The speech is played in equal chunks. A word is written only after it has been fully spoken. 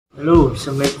Halo,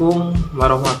 Assalamualaikum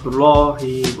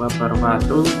warahmatullahi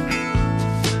wabarakatuh.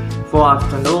 For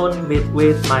afternoon, meet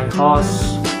with my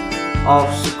host of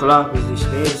Sekolah Bisnis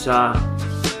Indonesia,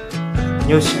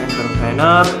 News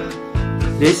Entrepreneur.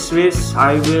 This week,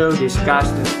 I will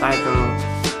discuss the title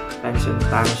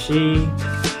Transparency.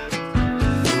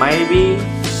 Maybe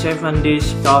 7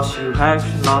 days because you have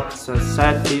not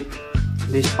succeeded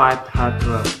despite hard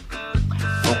work.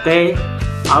 Okay,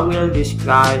 I will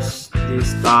discuss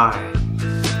this time.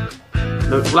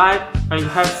 Look like I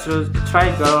have to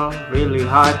struggle really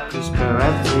hard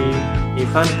desperately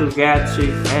even to get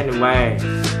sick anyway.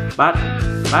 But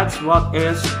that's what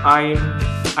is I'm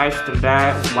after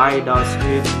that. Why does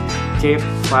it keep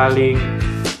failing?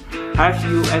 Have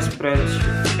you experienced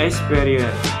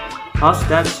how's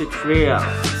that shit feel?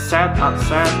 Sad,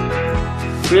 upset,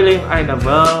 feeling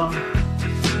unable,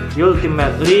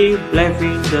 ultimately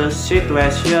blaming the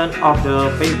situation of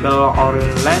the people or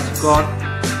let God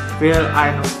feel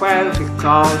unfair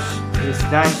because He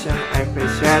doesn't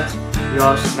appreciate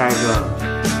your struggle.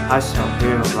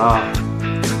 Astaghfirullah.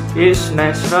 It's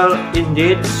natural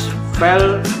indeed.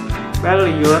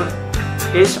 Failure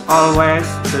is always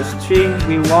the thing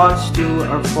we want to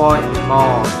avoid the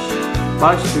most.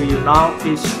 But do you know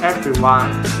is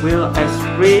everyone will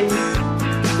experience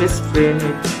it.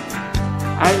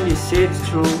 And this is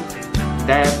true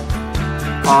that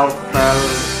all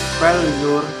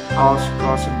failure is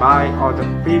caused by other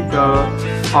people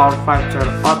or factors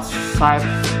outside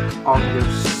of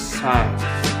yourself.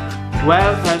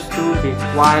 Well, has to be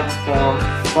quiet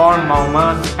for a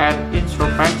moment and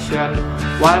introspection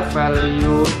while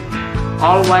failure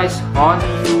always haunts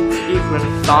you even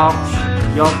though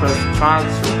you first try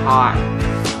to hide.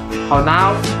 For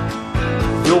now,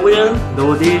 you will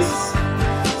do this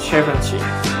 70.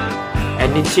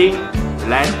 Anything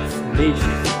less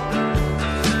leisure.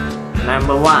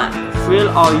 Number 1. Feel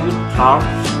all your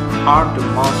thoughts are the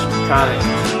most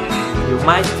challenging. You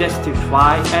might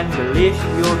justify and believe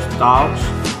your thoughts,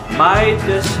 but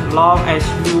as long as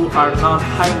you are not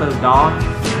humble down,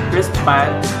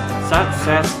 respect,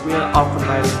 success will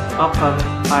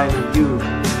accompany you.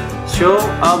 So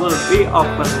I will be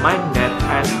open-minded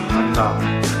and humble.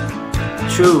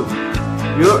 2.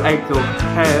 Your ego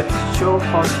helps you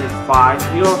fortify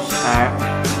yourself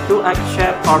to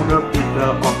accept other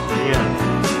people's opinion.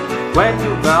 When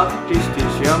you got this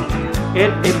decision,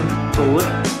 it input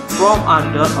from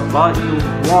others about your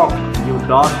work, you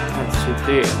don't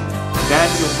hesitate.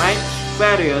 Then you make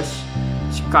various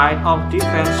kind of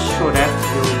defense so that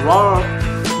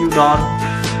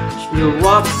your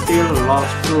work still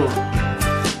looks good.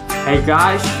 Hey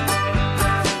guys,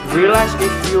 realize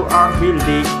if you are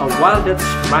building a wild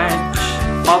match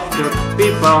of the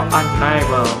people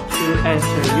unable to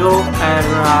enter your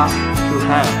area to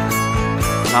help.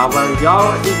 Lower your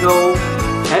ego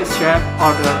and share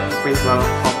other people's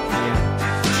opinion.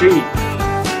 3.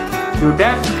 You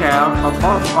then care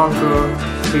about other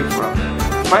people.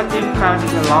 When it comes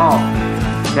along,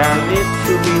 there needs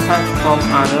to be help from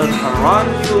others around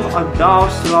you or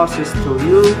those closest to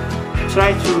you.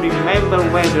 Try to remember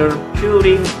whether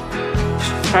during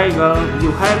struggle you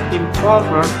have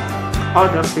empowered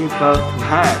other people to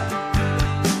help.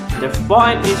 The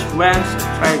point is when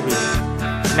struggling,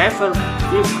 never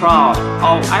be proud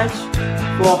or ask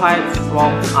for help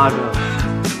from others.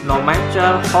 No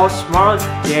matter how small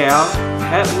they are,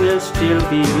 help will still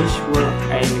be useful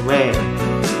anyway.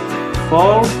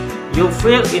 4. You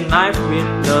feel enough with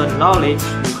the knowledge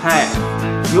you have.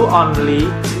 You only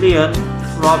learn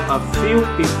from a few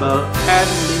people and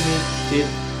limited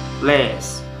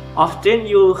place. Often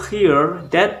you hear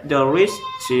that the rich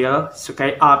still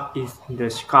sky up in the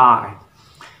sky.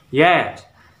 Yet,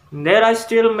 there are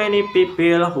still many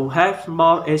people who have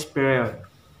more experience,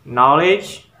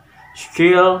 knowledge,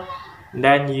 skill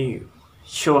than you.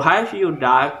 So have you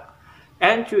dug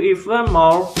into even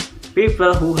more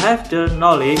people who have the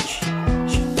knowledge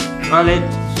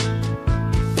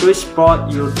to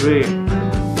support your dream.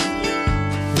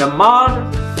 The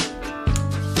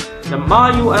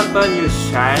more you open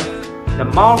yourself, the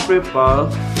more people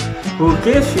who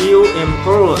give you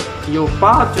improve your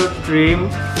path to dream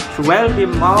will be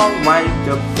more by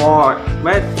the board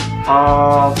with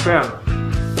or firm.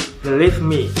 Believe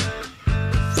me.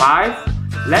 5.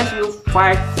 Let you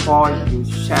fight for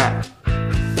yourself.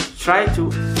 Try to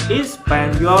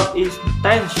expand your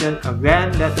intention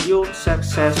again that your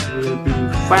success will be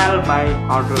felt by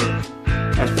others,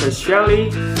 especially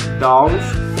those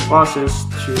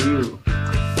closest to you.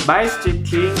 By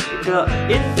sticking the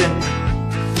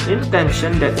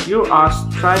intention that you are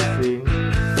striving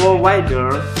for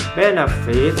wider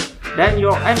benefit, then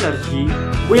your energy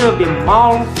will be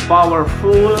more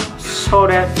powerful, so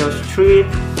that the street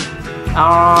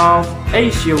of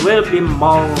Asia will be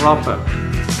more robust.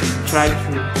 Try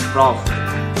to prove.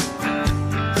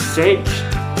 6.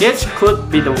 It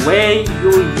could be the way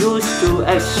you used to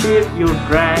achieve your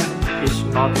dream is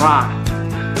not right.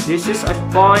 This is a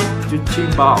point to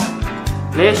think about.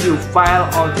 Lest you fail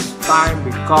all this time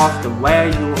because the way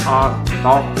you are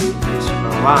talking is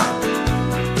not right.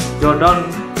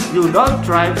 You don't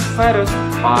try first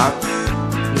part.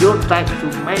 You take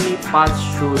too many parts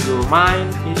through your mind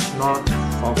is not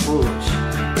focused.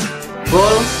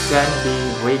 Goals can be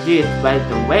rigid, but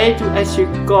the way to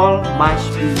achieve goal must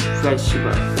be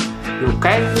flexible. You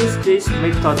can use this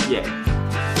method yet.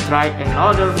 Try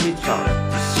another method.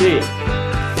 6.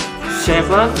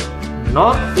 7.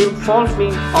 Not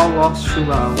involving Allah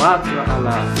subhanahu wa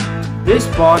ta'ala. This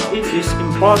point is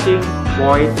important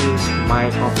point is my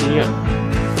opinion.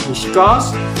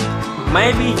 Because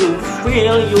maybe you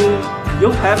feel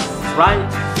you have right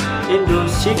in the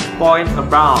 6 point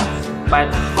above, but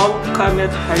how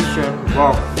communication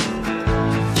works?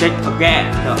 Check again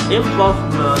the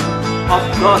involvement of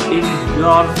God in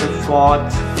your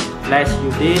efforts, lest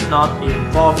you did not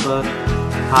involve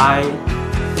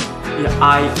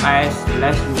IIS,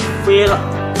 lest you feel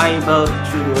able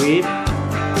to do it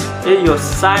in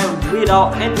yourself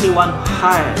without anyone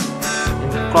higher,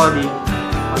 including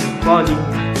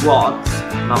words.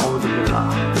 Na'udzubillah.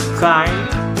 Kind,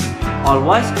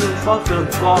 always involve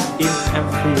God in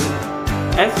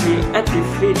every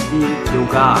activity you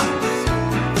guys,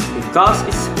 because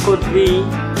it could be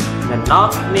that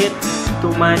not need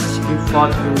too much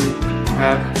effort you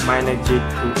have managed to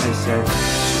achieve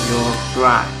your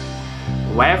drive.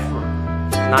 However,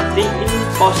 nothing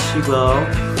impossible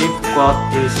if God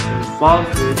is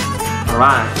involved with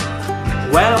right.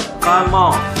 Well, come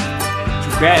on,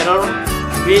 together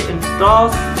we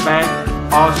introspect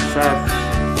ourselves.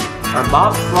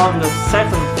 About from the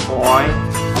 7th point,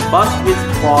 about which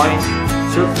point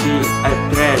should be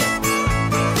addressed.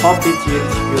 Hope it is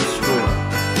useful.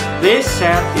 This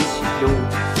set is you.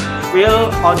 Will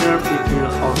other people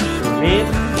also need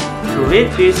to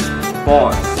read this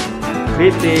post?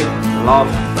 Kritik love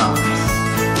stars.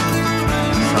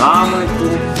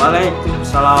 Assalamualaikum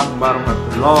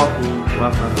warahmatullahi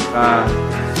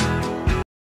wabarakatuh.